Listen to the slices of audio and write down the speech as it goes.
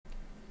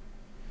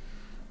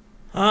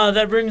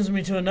That brings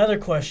me to another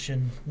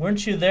question.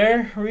 Weren't you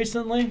there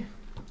recently?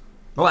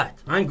 What?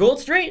 On Gould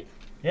Street?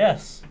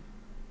 Yes.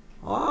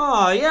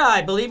 Oh, yeah,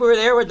 I believe we were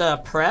there with the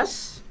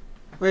press.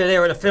 We were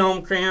there with a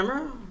film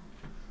camera.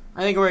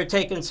 I think we were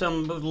taking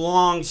some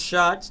long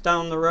shots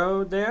down the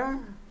road there.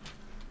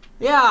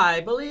 Yeah, I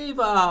believe,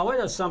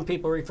 what do some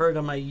people refer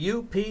to them, a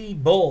UP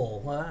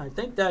bull? I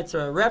think that's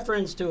a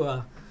reference to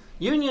a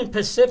Union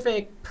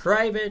Pacific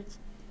private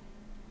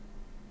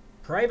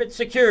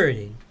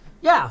security.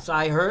 Yes,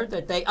 I heard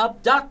that they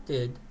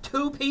abducted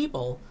 2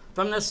 people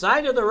from the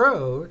side of the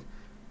road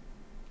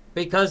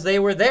because they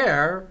were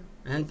there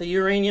and the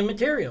uranium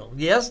material.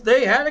 Yes,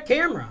 they had a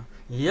camera.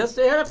 Yes,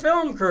 they had a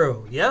film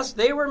crew. Yes,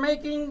 they were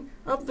making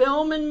a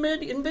film and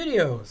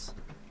videos.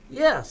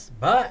 Yes,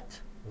 but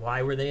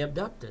why were they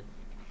abducted?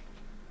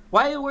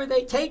 Why were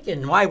they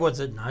taken? Why was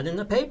it not in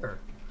the paper?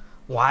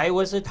 Why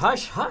was it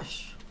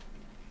hush-hush?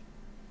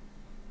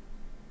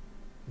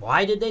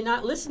 Why did they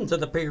not listen to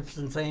the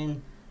person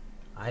saying,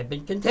 I've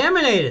been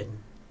contaminated?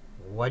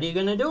 What are you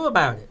going to do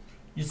about it?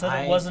 You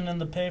said it wasn't in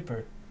the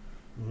paper.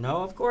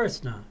 No, of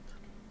course not.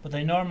 But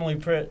they normally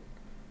print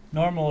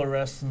normal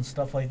arrests and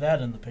stuff like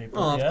that in the paper.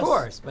 Well, yes? Of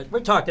course, but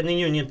we're talking the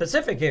Union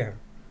Pacific here.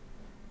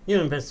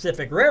 Union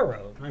Pacific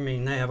Railroad. I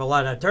mean, they have a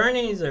lot of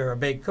attorneys. They're a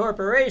big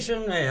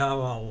corporation. They have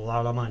a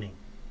lot of money.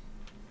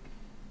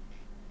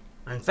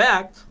 In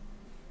fact,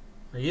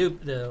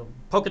 the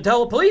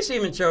Pocatello police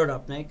even showed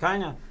up. And they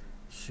kind of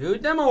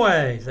shooed them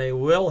away. Say,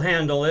 we'll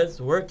handle this.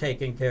 We're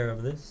taking care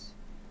of this.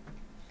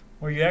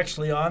 Were you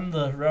actually on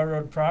the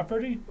railroad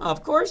property?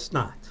 Of course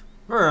not.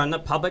 We're on the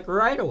public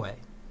right-of-way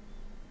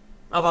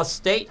of a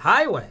state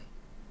highway.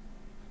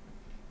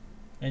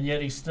 And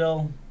yet he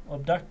still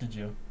abducted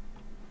you.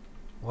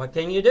 What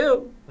can you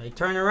do? They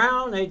turn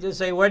around, they just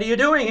say, what are you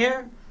doing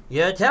here?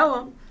 You tell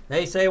them.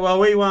 They say,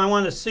 well, I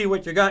want to see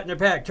what you got in your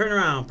pack. Turn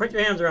around, put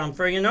your hands around.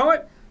 Before you know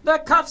it, the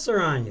cuffs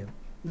are on you.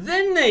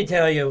 Then they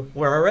tell you,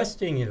 we're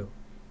arresting you.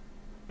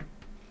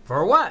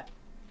 For what?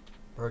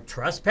 For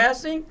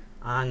trespassing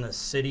on the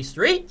city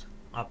street?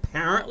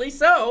 Apparently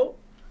so.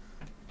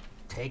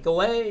 Take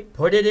away,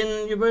 put it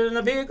in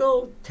a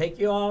vehicle, take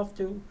you off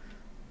to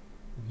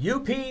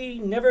UP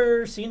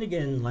never seen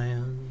again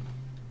land.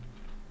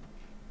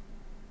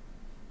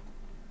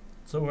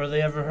 So were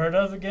they ever heard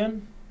of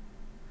again?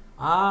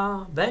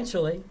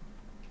 Eventually.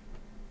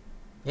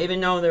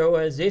 Even though there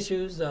was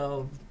issues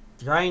of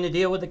trying to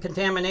deal with the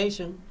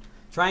contamination,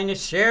 trying to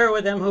share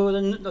with them who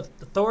the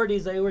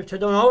authorities they were to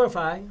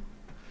notify,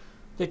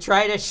 to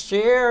try to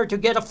share, to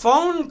get a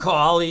phone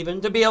call even,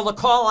 to be able to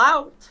call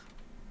out,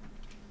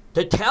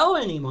 to tell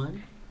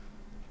anyone,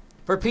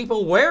 for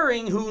people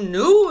wearing who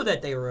knew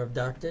that they were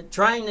abducted,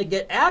 trying to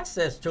get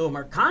access to them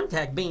or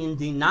contact being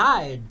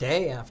denied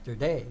day after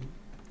day.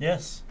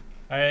 Yes.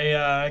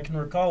 I can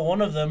recall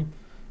one of them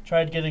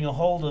tried getting a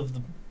hold of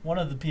one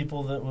of the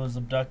people that was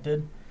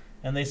abducted,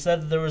 and they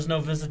said that there was no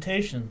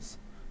visitations,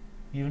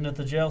 even at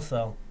the jail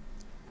cell.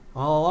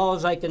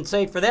 All I can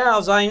say for that,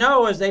 as I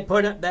know, is they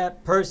put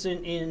that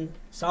person in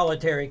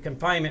solitary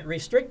confinement,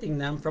 restricting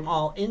them from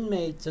all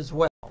inmates as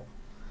well.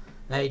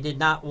 They did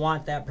not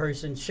want that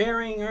person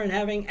sharing or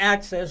having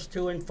access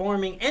to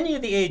informing any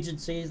of the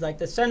agencies like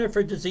the Center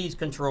for Disease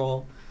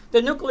Control,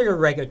 the Nuclear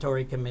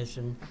Regulatory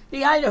Commission,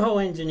 the Idaho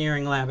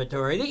Engineering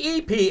Laboratory,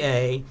 the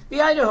EPA,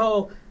 the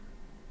Idaho,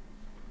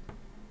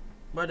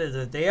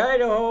 the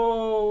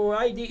Idaho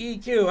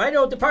IDEQ,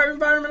 Idaho Department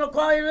of Environmental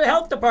Quality, the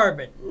Health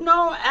Department.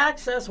 No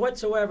access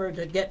whatsoever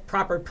to get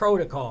proper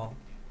protocol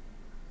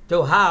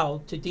to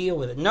how to deal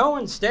with it. No,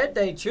 instead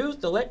they choose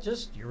to let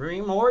just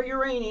more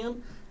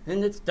uranium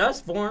in its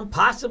dust form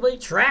possibly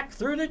track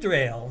through the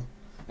trail,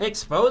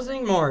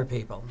 exposing more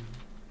people.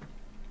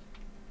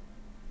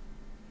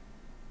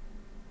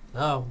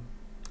 So,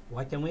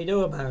 what can we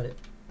do about it?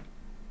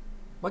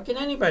 What can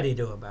anybody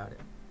do about it?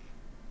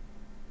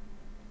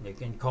 You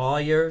can call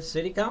your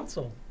city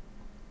council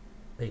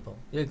people.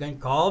 You can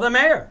call the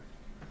mayor.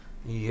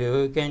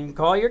 You can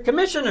call your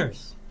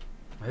commissioners.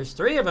 There's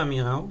 3 of them,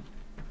 you know.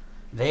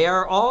 They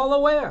are all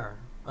aware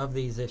of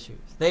these issues.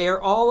 They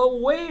are all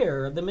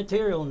aware of the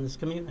material in this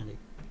community.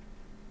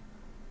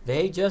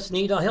 They just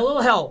need a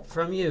little help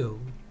from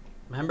you.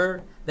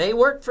 Remember, they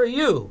work for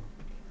you.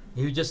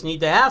 You just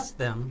need to ask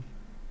them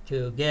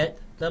to get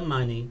the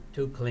money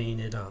to clean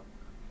it up,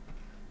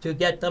 to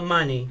get the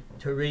money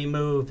to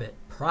remove it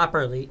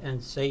properly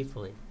and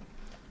safely.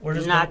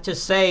 Not to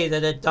say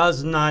that it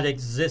does not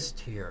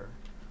exist here.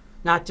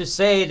 Not to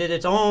say that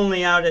it's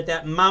only out at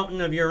that mountain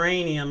of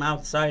uranium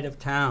outside of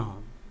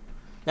town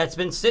that's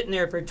been sitting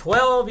there for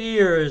 12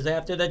 years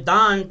after the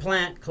Don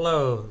plant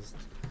closed.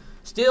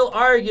 Still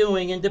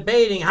arguing and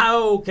debating,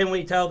 how can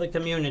we tell the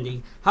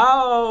community?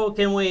 How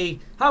can we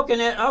as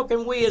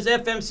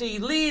FMC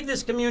leave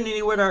this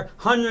community with our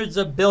hundreds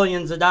of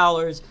billions of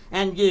dollars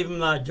and give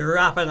them a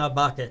drop in a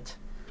bucket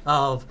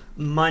of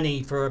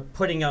money for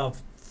putting a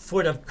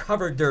foot of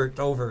cover dirt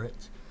over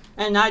it,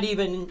 and not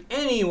even in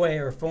any way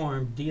or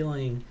form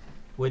dealing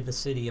with the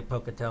city of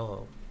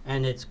Pocatello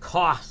and its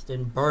cost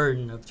and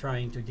burden of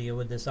trying to deal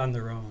with this on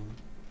their own.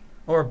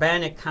 or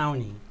Bannock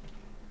County.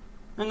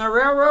 And the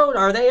railroad,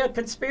 are they a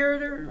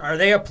conspirator? Are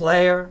they a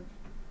player?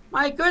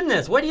 My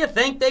goodness, what do you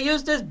think they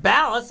used as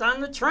ballast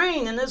on the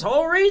train in this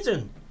whole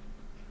region?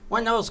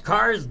 When those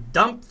cars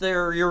dumped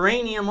their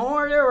uranium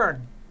ore, there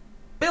were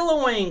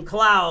billowing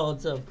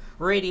clouds of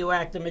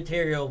radioactive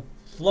material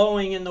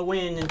flowing in the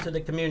wind into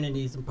the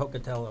communities in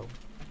Pocatello.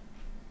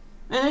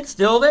 And it's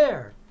still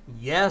there.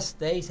 Yes,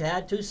 they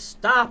had to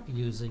stop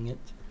using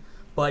it,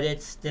 but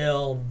it's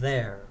still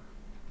there.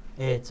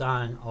 It's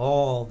on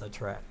all the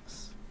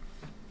tracks.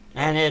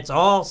 And it's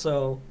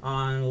also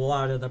on a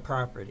lot of the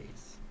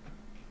properties.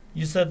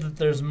 You said that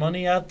there's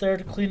money out there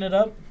to clean it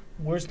up?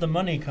 Where's the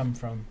money come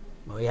from?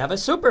 We have a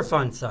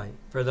Superfund site.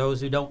 For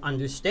those who don't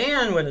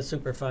understand what a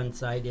Superfund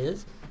site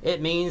is,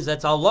 it means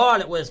that's a law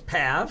that was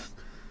passed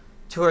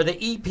for the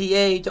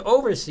EPA to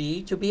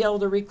oversee, to be able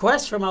to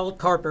request from a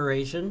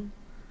corporation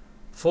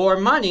for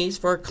monies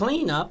for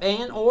cleanup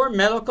and or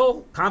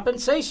medical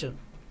compensation.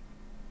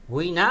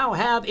 We now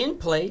have in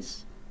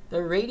place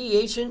the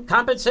Radiation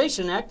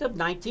Compensation Act of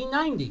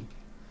 1990.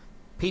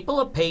 People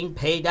have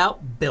paid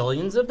out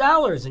billions of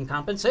dollars in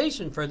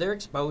compensation for their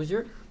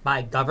exposure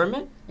by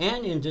government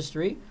and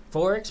industry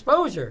for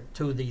exposure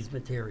to these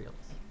materials.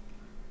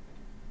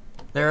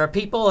 There are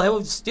people who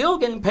are still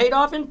getting paid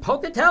off in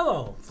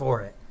Pocatello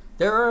for it.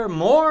 There are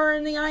more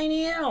in the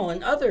INEL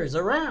and others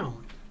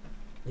around.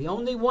 The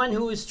only one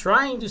who is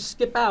trying to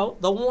skip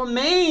out, the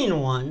main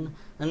one,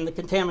 and the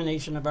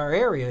contamination of our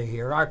area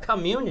here, our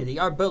community,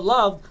 our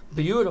beloved,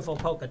 beautiful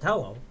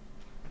Pocatello,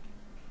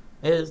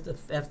 is the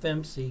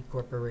FMC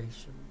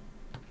Corporation.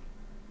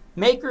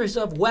 Makers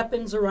of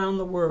weapons around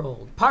the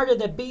world, part of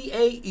the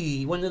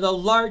BAE, one of the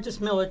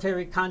largest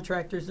military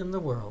contractors in the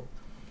world.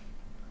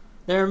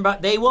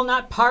 They will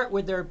not part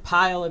with their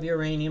pile of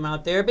uranium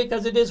out there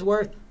because it is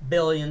worth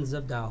billions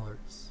of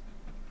dollars.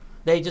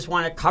 They just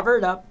want to cover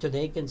it up so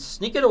they can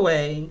sneak it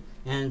away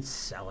and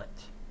sell it.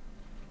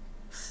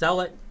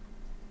 Sell it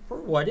for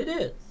what it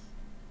is.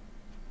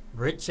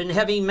 Rich in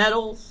heavy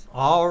metals,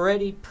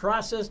 already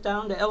processed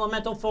down to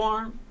elemental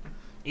form.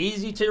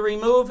 Easy to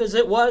remove as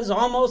it was,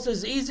 almost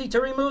as easy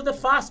to remove the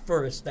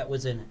phosphorus that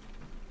was in it.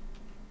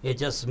 You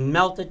just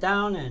melt it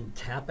down and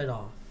tap it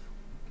off.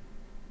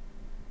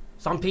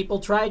 Some people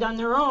tried on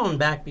their own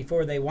back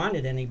before they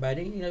wanted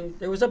anybody.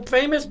 There was a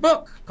famous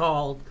book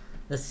called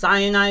The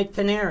Cyanide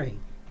Canary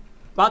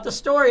about the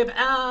story of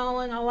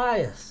Alan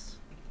Elias,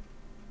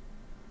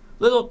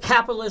 little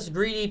capitalist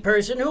greedy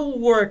person who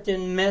worked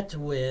and met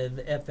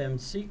with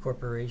FMC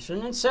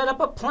Corporation and set up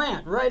a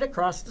plant right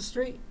across the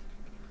street.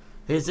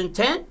 His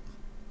intent?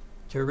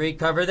 To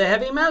recover the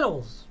heavy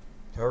metals,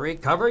 to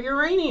recover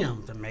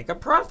uranium, to make a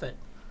profit.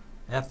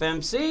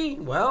 FMC,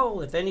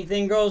 well, if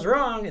anything goes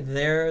wrong,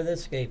 they're the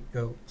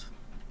scapegoat.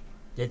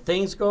 Did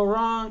things go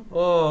wrong?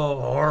 Oh,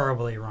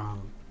 horribly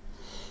wrong.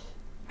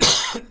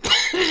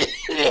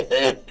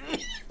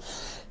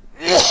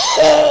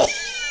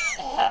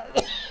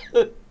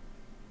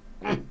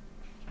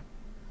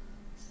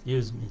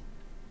 Excuse me.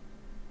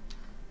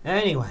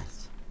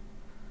 Anyways,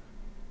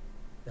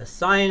 the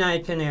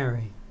cyanide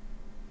canary.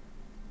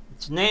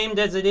 It's named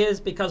as it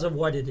is because of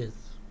what it is.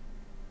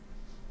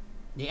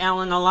 The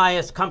Alan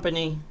Elias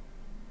Company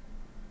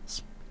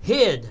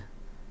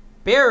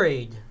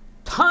buried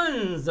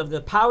tons of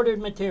the powdered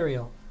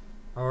material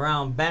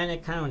around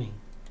Bannock County.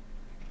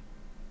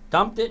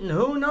 Dumped it in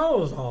who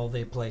knows all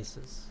the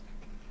places.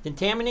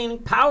 Contaminating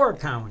Power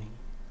County.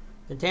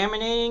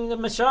 Contaminating the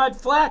Mashad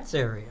Flats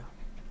area.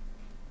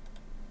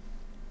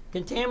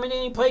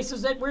 Contaminating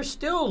places that we're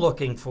still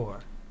looking for.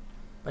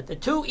 But the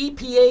two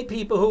EPA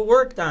people who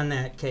worked on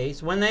that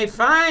case, when they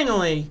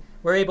finally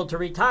were able to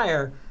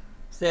retire,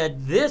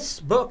 said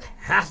this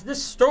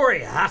story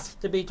has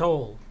to be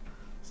told.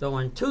 So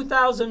in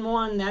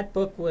 2001, that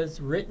book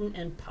was written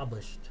and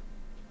published.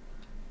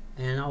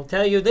 And I'll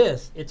tell you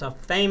this, it's a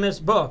famous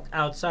book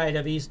outside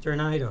of eastern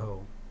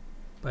Idaho.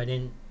 But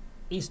in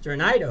eastern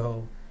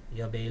Idaho,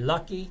 you'll be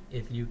lucky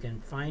if you can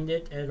find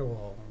it at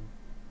all.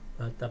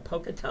 But the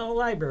Pocatello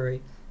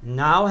Library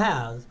now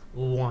has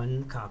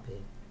one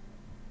copy.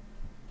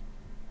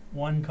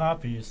 One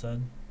copy, you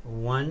said?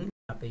 One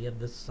copy of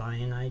the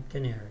Cyanide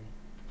Canary.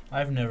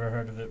 I've never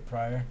heard of it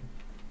prior.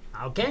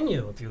 How can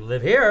you if you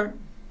live here?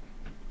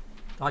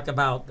 Talk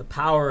about the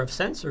power of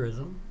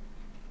censorism.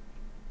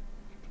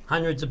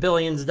 Hundreds of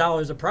billions of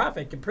dollars of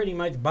profit can pretty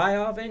much buy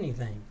off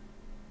anything.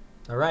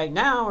 So right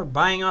now we're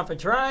buying off a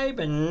tribe,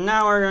 and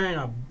now we're going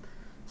to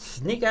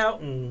sneak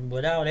out and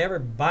without ever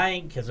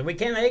buying, because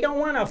they don't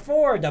want to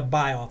afford to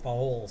buy off a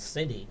whole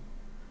city.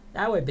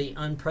 That would be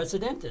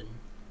unprecedented.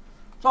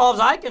 So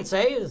all I can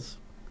say is,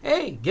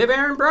 hey, give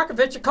Aaron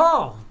Brockovich a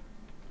call.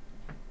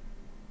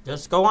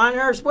 Just go on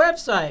her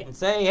website and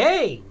say,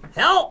 hey,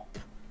 help,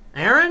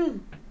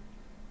 Aaron.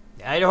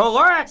 The Idaho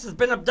Lorax has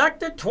been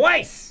abducted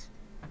twice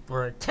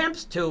for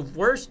attempts to,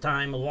 first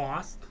time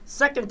lost,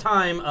 second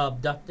time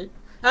abducted.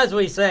 As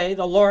we say,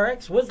 the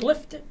Lorax was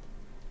lifted.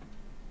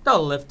 The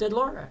lifted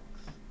Lorax.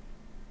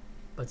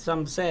 But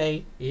some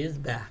say he is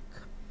back.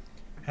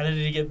 How did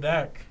he get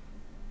back?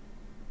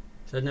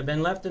 Shouldn't have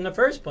been left in the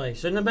first place.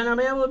 Shouldn't have been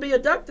able to be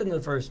abducted in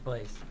the first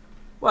place.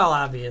 Well,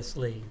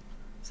 obviously,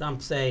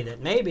 some say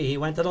that maybe he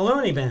went to the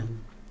loony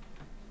bin.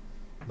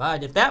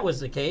 But if that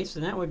was the case,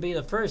 then that would be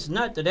the first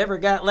nut that ever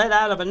got let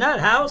out of a nut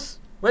house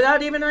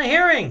without even a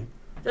hearing.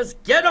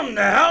 Just get him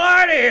the hell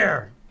out of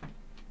here.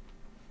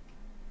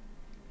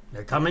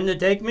 They're coming to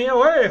take me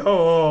away,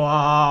 ho,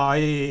 ah,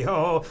 ee,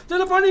 ho, to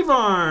the funny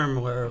farm,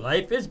 where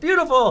life is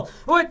beautiful,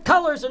 with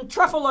colors and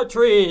truffula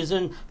trees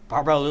and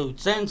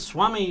barbaloots and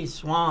swami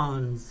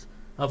swans.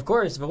 Of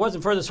course, if it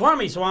wasn't for the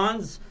swami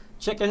swans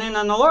checking in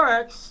on the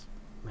Lorax,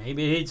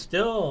 maybe he'd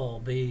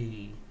still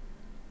be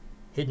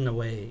hidden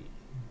away.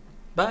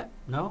 But,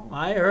 no,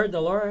 I heard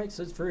the Lorax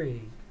is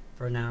free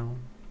for now.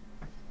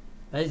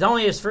 It's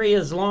only as free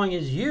as long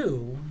as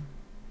you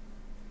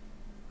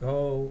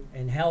go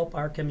and help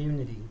our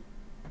community.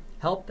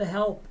 Help the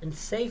health and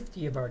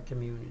safety of our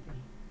community.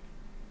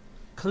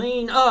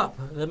 Clean up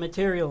the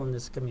material in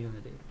this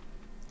community.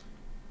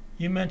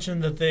 You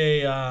mentioned that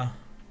they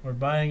were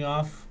buying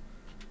off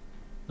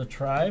the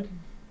tribe.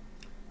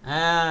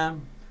 As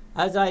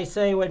I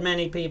say with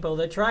many people,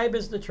 the tribe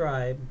is the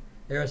tribe.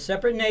 They're a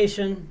separate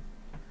nation.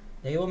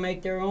 They will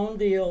make their own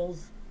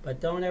deals, but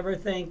don't ever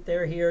think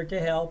they're here to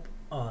help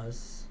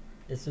us.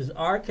 This is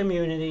our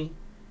community.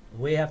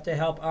 We have to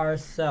help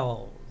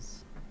ourselves.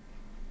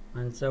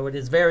 And so it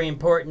is very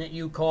important that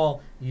you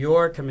call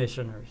your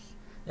commissioners,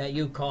 that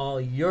you call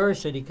your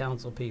city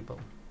council people,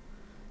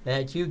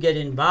 that you get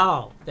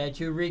involved, that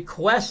you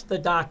request the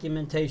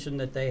documentation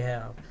that they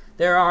have.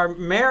 There are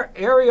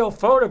aerial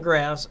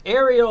photographs,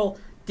 aerial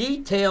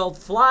detailed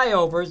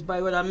flyovers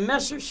by with a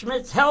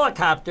Messerschmitt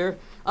helicopter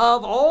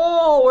of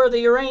all where the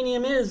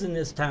uranium is in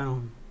this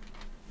town.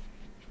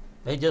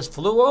 They just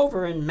flew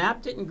over and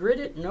mapped it and gridded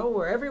it and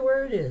know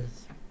everywhere it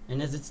is.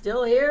 And is it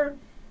still here?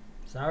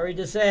 Sorry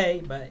to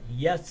say, but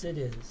yes it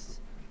is.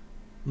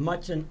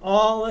 Much in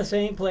all the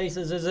same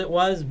places as it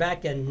was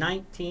back in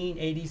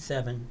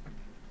 1987.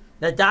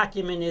 The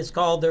document is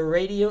called the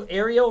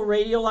Aerial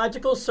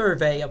Radiological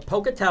Survey of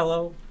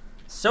Pocatello,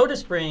 Soda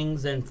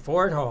Springs, and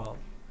Fort Hall,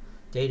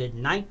 dated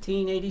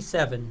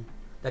 1987.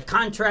 The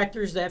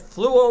contractors that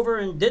flew over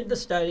and did the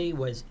study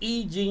was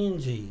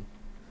EG&G,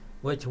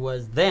 which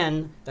was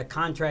then the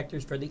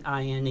contractors for the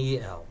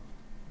INEL.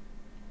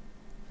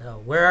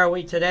 So where are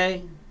we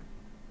today?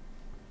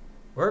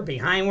 We're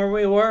behind where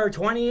we were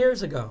 20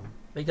 years ago,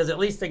 because at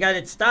least they got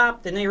it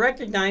stopped and they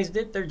recognized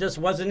it. There just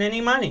wasn't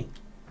any money.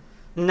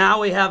 Now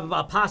we have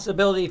a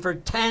possibility for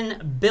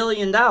 $10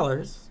 billion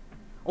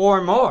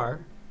or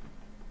more,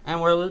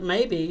 and we're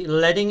maybe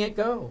letting it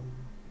go.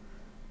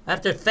 I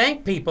have to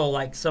thank people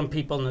like some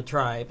people in the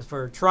tribe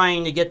for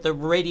trying to get the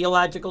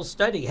radiological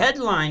study.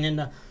 Headline in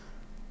the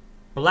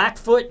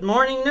Blackfoot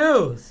Morning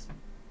News.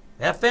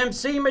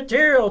 FMC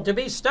material to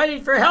be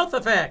studied for health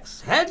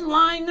effects.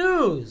 Headline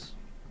news.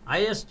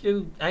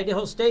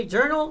 Idaho State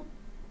Journal.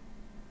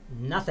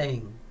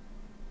 Nothing.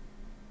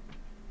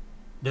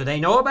 Do they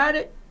know about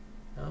it?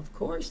 Of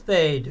course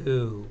they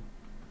do.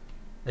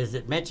 Is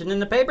it mentioned in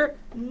the paper?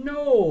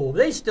 No.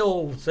 They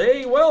still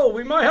say, well,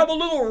 we might have a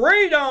little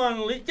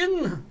radon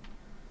leaking.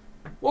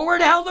 Well, where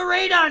the hell the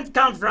radon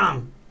come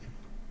from?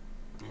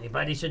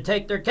 Anybody should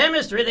take their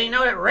chemistry. They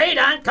know that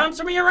radon comes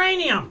from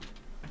uranium.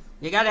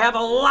 You got to have a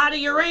lot of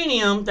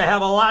uranium to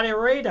have a lot of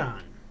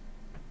radon.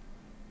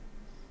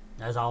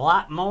 There's a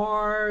lot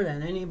more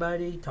than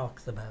anybody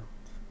talks about.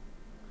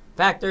 In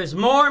fact, there's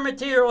more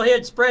material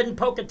here spread in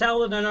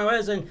Pocatello than there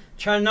was in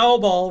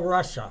Chernobyl,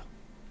 Russia.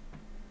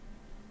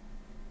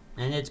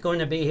 And it's going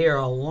to be here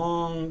a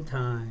long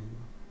time.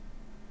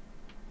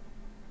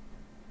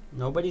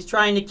 Nobody's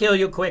trying to kill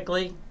you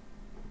quickly.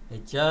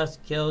 It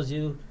just kills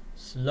you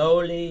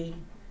slowly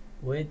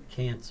with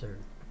cancer.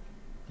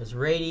 Because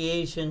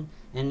radiation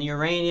and the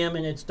uranium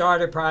and its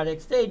daughter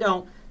products,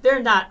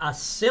 they're not a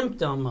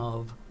symptom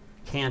of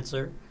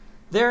cancer.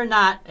 They're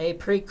not a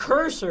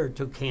precursor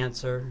to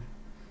cancer.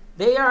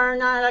 They are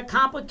not a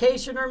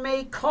complication or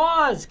may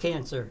cause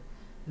cancer.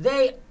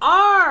 They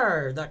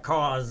are the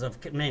cause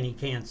of many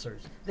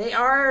cancers. They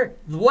are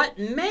what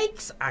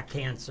makes a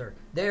cancer.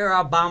 They're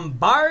a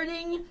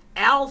bombarding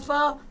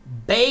alpha,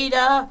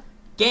 beta,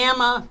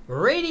 gamma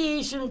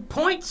radiation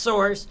point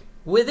source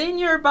within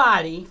your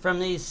body from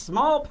these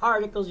small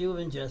particles you've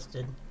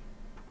ingested,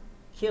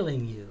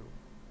 killing you.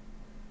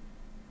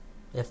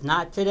 If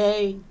not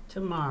today,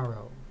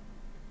 tomorrow.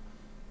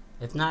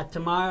 If not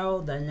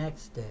tomorrow, the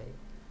next day.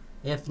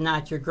 If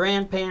not your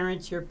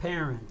grandparents, your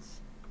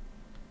parents.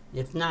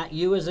 If not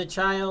you as a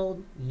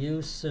child,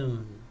 you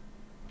soon.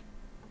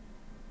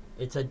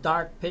 It's a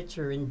dark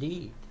picture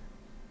indeed.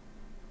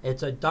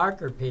 It's a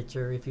darker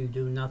picture if you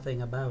do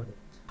nothing about it.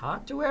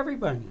 Talk to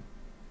everybody.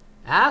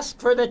 Ask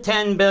for the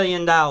 $10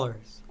 billion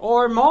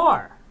or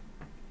more.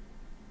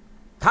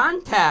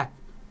 Contact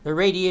the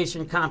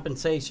Radiation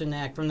Compensation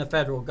Act from the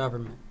federal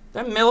government.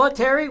 The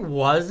military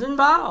was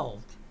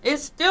involved.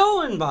 It's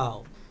still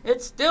involved.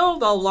 It's still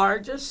the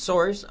largest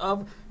source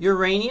of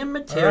uranium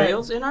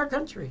materials in our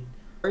country.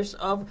 Source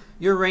of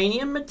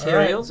uranium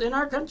materials in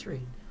our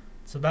country.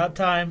 It's about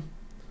time.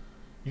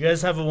 You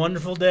guys have a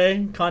wonderful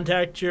day.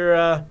 Contact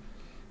your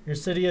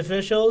city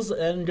officials,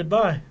 and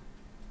goodbye.